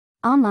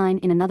Online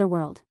in Another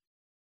World.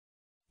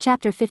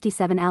 Chapter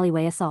 57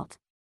 Alleyway Assault.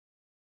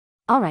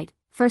 Alright,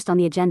 first on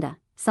the agenda,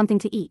 something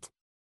to eat.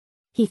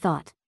 He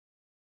thought.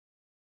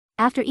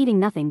 After eating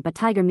nothing but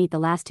tiger meat the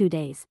last 2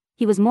 days,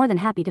 he was more than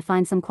happy to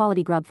find some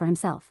quality grub for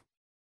himself.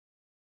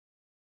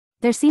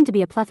 There seemed to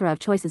be a plethora of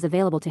choices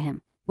available to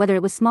him, whether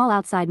it was small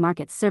outside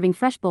markets serving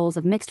fresh bowls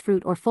of mixed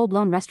fruit or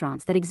full-blown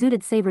restaurants that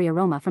exuded savory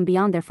aroma from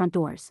beyond their front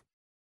doors.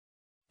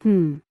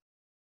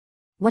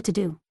 What to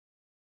do?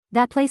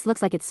 That place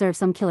looks like it serves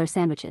some killer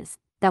sandwiches.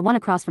 That one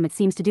across from it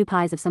seems to do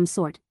pies of some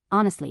sort.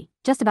 Honestly,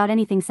 just about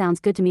anything sounds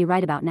good to me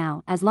right about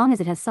now, as long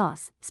as it has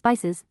sauce,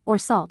 spices, or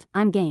salt.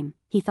 I'm game,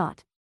 he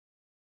thought.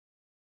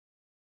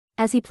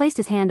 As he placed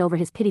his hand over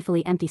his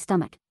pitifully empty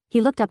stomach,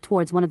 he looked up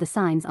towards one of the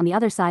signs on the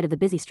other side of the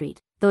busy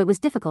street, though it was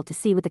difficult to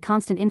see with the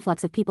constant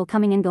influx of people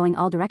coming and going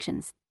all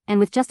directions, and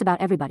with just about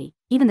everybody,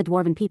 even the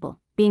dwarven people,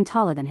 being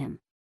taller than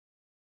him.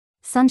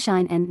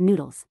 Sunshine and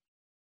Noodles.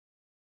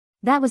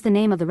 That was the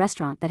name of the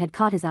restaurant that had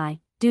caught his eye,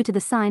 due to the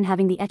sign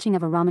having the etching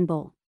of a ramen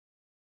bowl.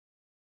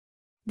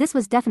 This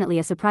was definitely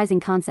a surprising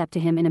concept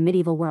to him in a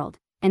medieval world,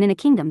 and in a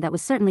kingdom that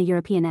was certainly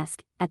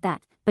European-esque, at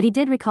that, but he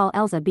did recall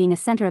Elsa being a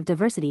center of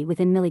diversity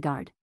within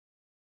Milligard.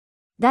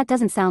 That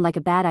doesn't sound like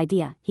a bad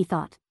idea, he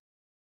thought.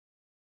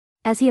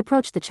 As he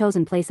approached the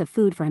chosen place of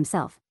food for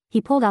himself, he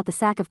pulled out the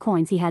sack of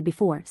coins he had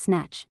before,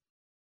 snatch.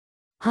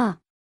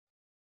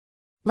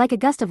 Like a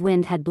gust of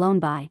wind had blown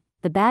by,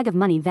 the bag of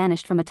money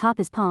vanished from atop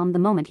his palm the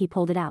moment he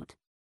pulled it out.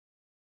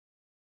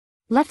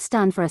 Left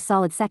stunned for a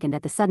solid second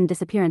at the sudden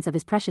disappearance of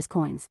his precious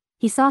coins,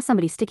 he saw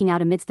somebody sticking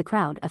out amidst the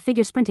crowd, a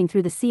figure sprinting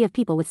through the sea of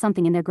people with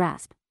something in their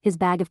grasp, his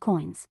bag of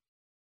coins.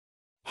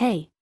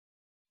 "Hey!"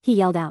 he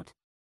yelled out.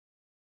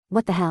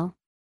 "What the hell?"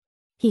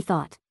 he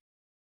thought.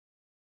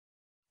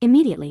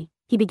 Immediately,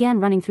 he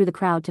began running through the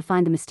crowd to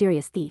find the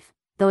mysterious thief,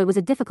 though it was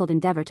a difficult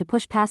endeavor to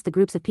push past the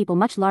groups of people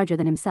much larger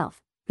than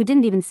himself, who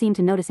didn't even seem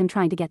to notice him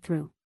trying to get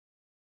through.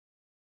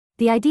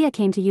 The idea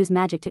came to use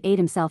magic to aid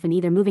himself in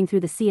either moving through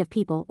the sea of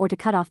people or to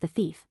cut off the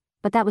thief,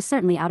 but that was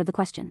certainly out of the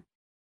question.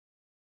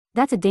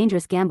 That's a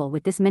dangerous gamble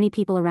with this many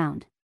people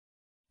around.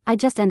 I'd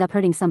just end up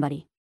hurting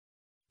somebody,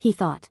 he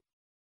thought.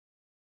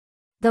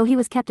 Though he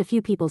was kept a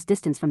few people's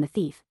distance from the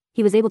thief,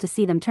 he was able to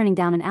see them turning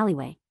down an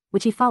alleyway,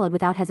 which he followed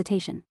without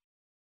hesitation.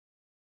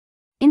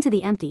 Into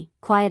the empty,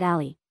 quiet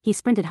alley, he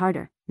sprinted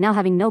harder, now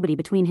having nobody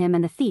between him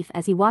and the thief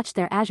as he watched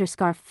their azure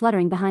scarf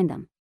fluttering behind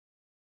them.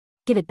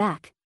 "Give it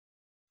back,"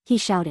 he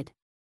shouted.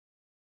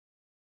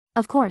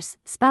 Of course,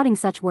 spouting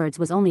such words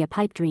was only a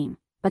pipe dream,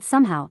 but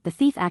somehow the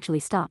thief actually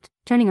stopped,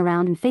 turning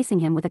around and facing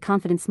him with a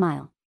confident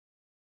smile.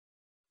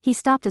 He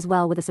stopped as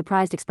well with a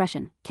surprised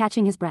expression,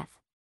 catching his breath.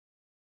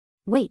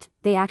 Wait,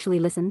 they actually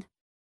listened?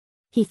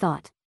 He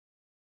thought.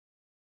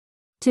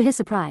 To his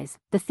surprise,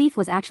 the thief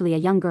was actually a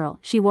young girl.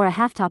 She wore a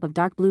half-top of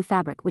dark blue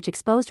fabric which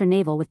exposed her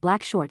navel with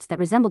black shorts that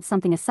resembled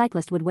something a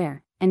cyclist would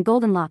wear, and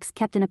golden locks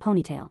kept in a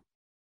ponytail.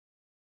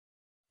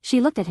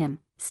 She looked at him,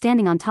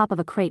 standing on top of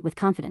a crate with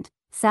confident,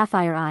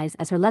 sapphire eyes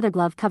as her leather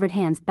glove-covered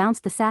hands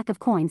bounced the sack of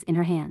coins in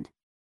her hand.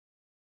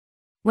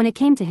 When it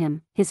came to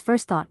him, his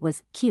first thought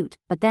was, cute,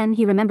 but then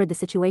he remembered the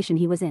situation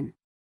he was in.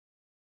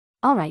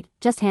 Alright,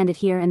 just hand it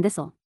here and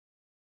this'll.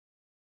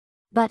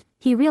 But,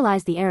 he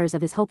realized the errors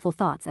of his hopeful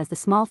thoughts as the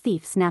small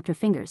thief snapped her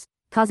fingers,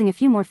 causing a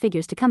few more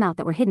figures to come out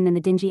that were hidden in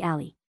the dingy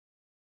alley.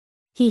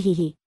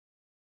 He.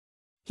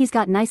 He's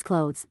got nice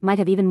clothes, might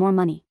have even more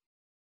money.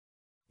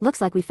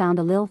 Looks like we found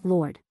a lil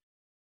lord.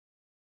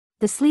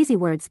 The sleazy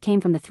words came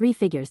from the three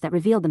figures that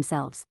revealed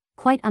themselves,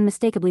 quite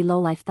unmistakably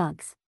low-life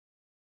thugs.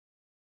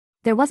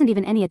 There wasn't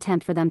even any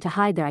attempt for them to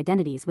hide their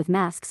identities with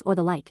masks or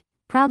the like,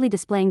 proudly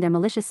displaying their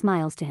malicious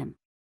smiles to him.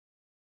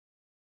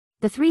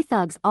 The three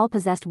thugs all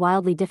possessed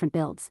wildly different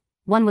builds.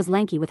 One was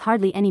lanky with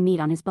hardly any meat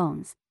on his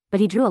bones, but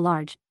he drew a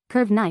large,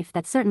 curved knife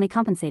that certainly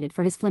compensated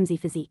for his flimsy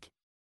physique.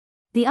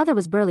 The other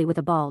was burly with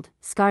a bald,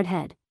 scarred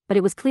head, but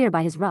it was clear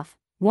by his rough,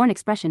 worn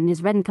expression and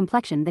his reddened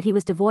complexion that he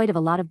was devoid of a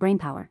lot of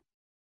brainpower.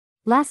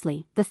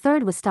 Lastly, the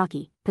third was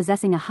stocky,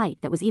 possessing a height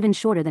that was even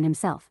shorter than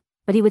himself,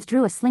 but he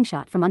withdrew a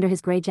slingshot from under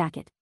his gray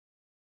jacket.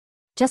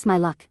 Just my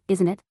luck,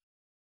 isn't it?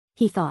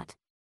 He thought.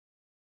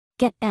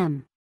 Get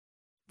M.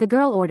 The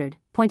girl ordered,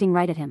 pointing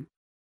right at him.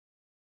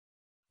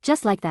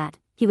 Just like that,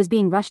 he was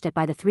being rushed at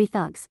by the three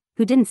thugs,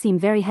 who didn't seem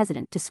very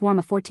hesitant to swarm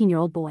a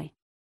 14-year-old boy.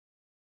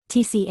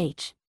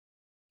 TCH.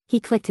 He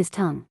clicked his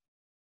tongue.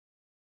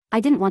 I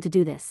didn't want to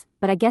do this,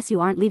 but I guess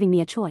you aren't leaving me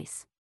a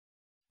choice.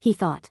 He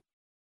thought.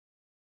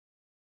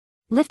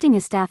 Lifting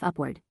his staff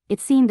upward,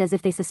 it seemed as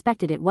if they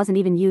suspected it wasn't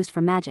even used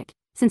for magic,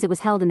 since it was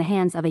held in the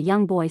hands of a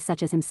young boy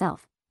such as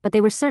himself, but they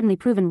were certainly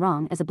proven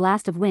wrong as a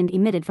blast of wind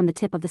emitted from the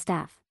tip of the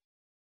staff.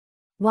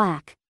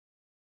 Whack.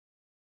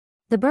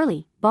 The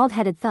burly,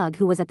 bald-headed thug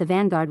who was at the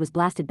vanguard was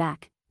blasted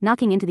back,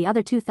 knocking into the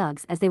other two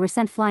thugs as they were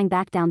sent flying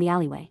back down the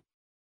alleyway.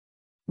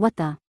 What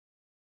the?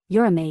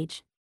 You're a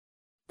mage?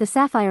 The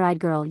sapphire-eyed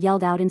girl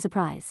yelled out in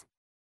surprise.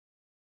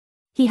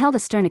 He held a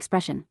stern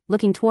expression,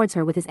 looking towards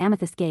her with his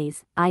amethyst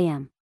gaze. I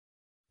am.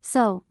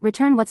 So,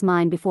 return what's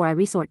mine before I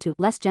resort to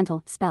less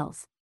gentle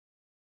spells.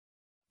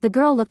 The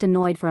girl looked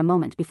annoyed for a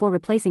moment before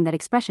replacing that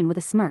expression with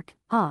a smirk.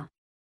 Ah.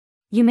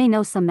 You may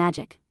know some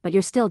magic, but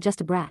you're still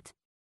just a brat.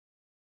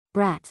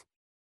 Brat.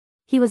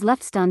 He was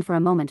left stunned for a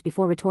moment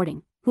before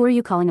retorting. Who are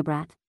you calling a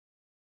brat?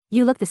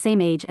 You look the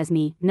same age as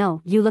me.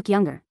 No, you look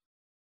younger.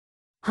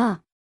 Huh.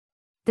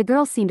 The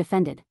girl seemed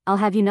offended. I'll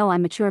have you know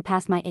I'm mature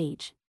past my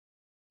age.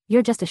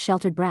 You're just a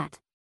sheltered brat.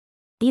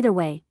 Either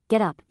way,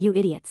 get up, you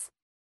idiots.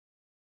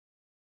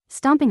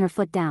 Stomping her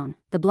foot down,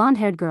 the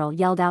blonde-haired girl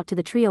yelled out to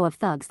the trio of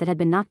thugs that had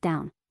been knocked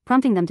down,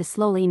 prompting them to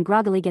slowly and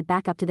groggily get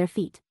back up to their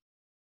feet.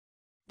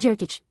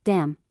 Jerkich,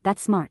 damn,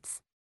 that's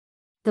smarts.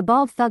 The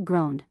bald thug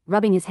groaned,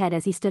 rubbing his head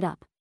as he stood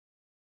up.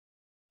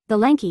 The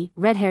lanky,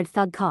 red-haired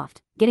thug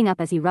coughed, getting up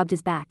as he rubbed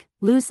his back.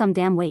 Lose some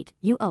damn weight,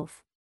 you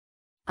oaf.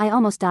 I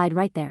almost died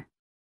right there.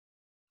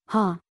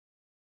 Huh.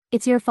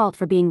 It's your fault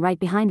for being right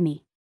behind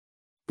me.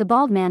 The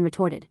bald man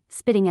retorted,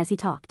 spitting as he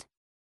talked.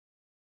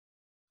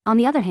 On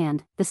the other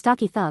hand, the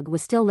stocky thug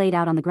was still laid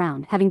out on the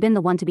ground, having been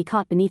the one to be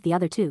caught beneath the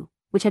other two,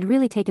 which had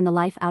really taken the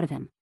life out of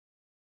him.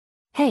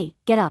 Hey,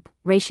 get up,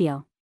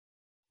 Ratio.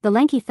 The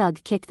lanky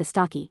thug kicked the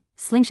stocky,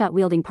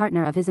 slingshot-wielding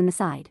partner of his in the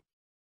side.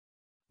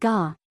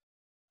 Gah.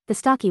 The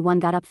stocky one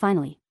got up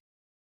finally.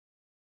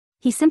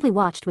 He simply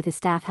watched with his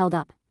staff held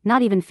up,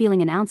 not even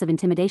feeling an ounce of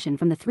intimidation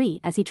from the three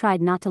as he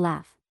tried not to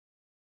laugh.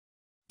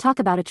 Talk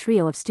about a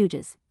trio of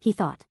stooges, he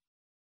thought.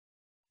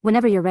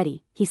 Whenever you're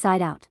ready, he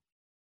sighed out.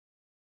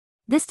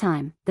 This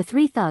time, the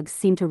three thugs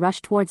seemed to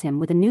rush towards him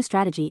with a new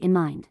strategy in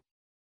mind.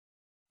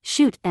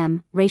 Shoot,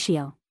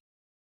 Ratio.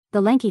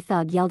 The lanky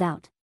thug yelled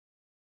out.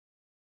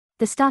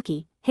 The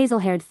stocky,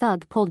 hazel-haired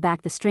thug pulled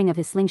back the string of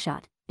his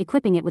slingshot,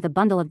 equipping it with a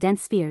bundle of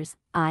dense spheres.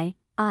 Eye.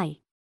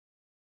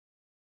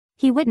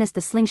 He witnessed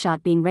the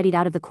slingshot being readied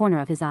out of the corner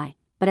of his eye,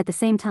 but at the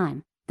same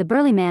time, the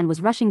burly man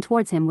was rushing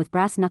towards him with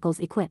brass knuckles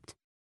equipped.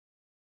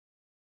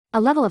 A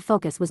level of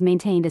focus was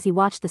maintained as he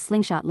watched the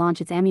slingshot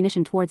launch its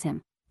ammunition towards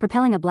him,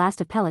 propelling a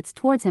blast of pellets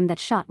towards him that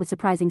shot with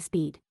surprising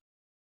speed.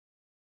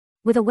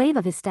 With a wave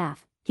of his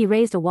staff, he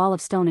raised a wall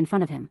of stone in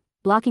front of him,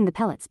 blocking the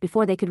pellets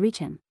before they could reach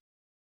him.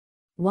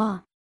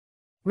 Wah!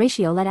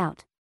 Ratio let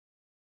out.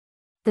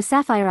 The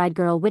sapphire-eyed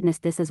girl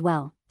witnessed this as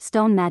well.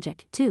 Stone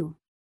magic, too.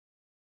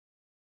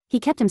 He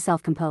kept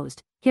himself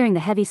composed, hearing the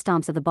heavy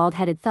stomps of the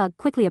bald-headed thug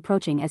quickly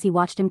approaching as he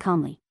watched him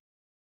calmly.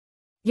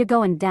 You're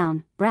going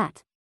down,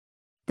 brat.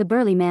 The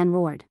burly man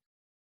roared.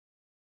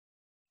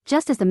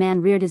 Just as the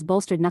man reared his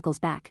bolstered knuckles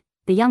back,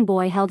 the young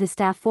boy held his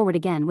staff forward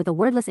again with a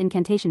wordless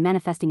incantation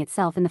manifesting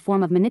itself in the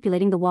form of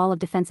manipulating the wall of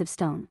defensive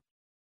stone.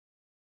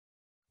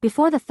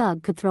 Before the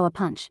thug could throw a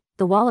punch,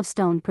 the wall of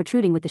stone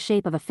protruding with the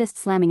shape of a fist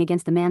slamming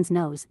against the man's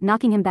nose,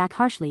 knocking him back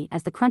harshly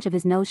as the crunch of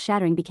his nose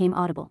shattering became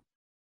audible.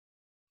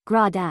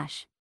 Gra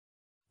dash.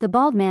 The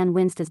bald man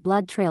winced as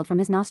blood trailed from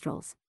his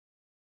nostrils.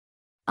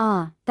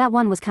 Ah, that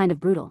one was kind of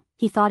brutal,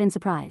 he thought in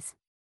surprise.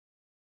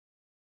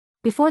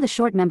 Before the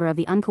short member of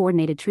the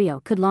uncoordinated trio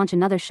could launch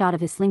another shot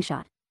of his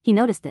slingshot, he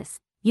noticed this,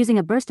 using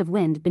a burst of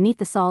wind beneath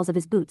the soles of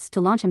his boots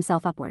to launch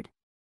himself upward.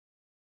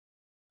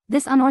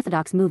 This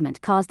unorthodox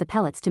movement caused the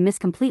pellets to miss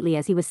completely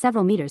as he was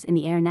several meters in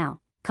the air now,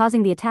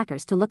 causing the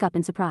attackers to look up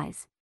in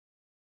surprise.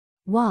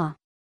 Wah!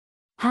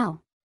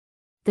 How?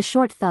 The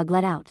short thug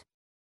let out.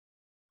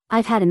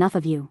 I've had enough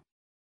of you.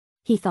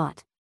 He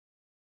thought.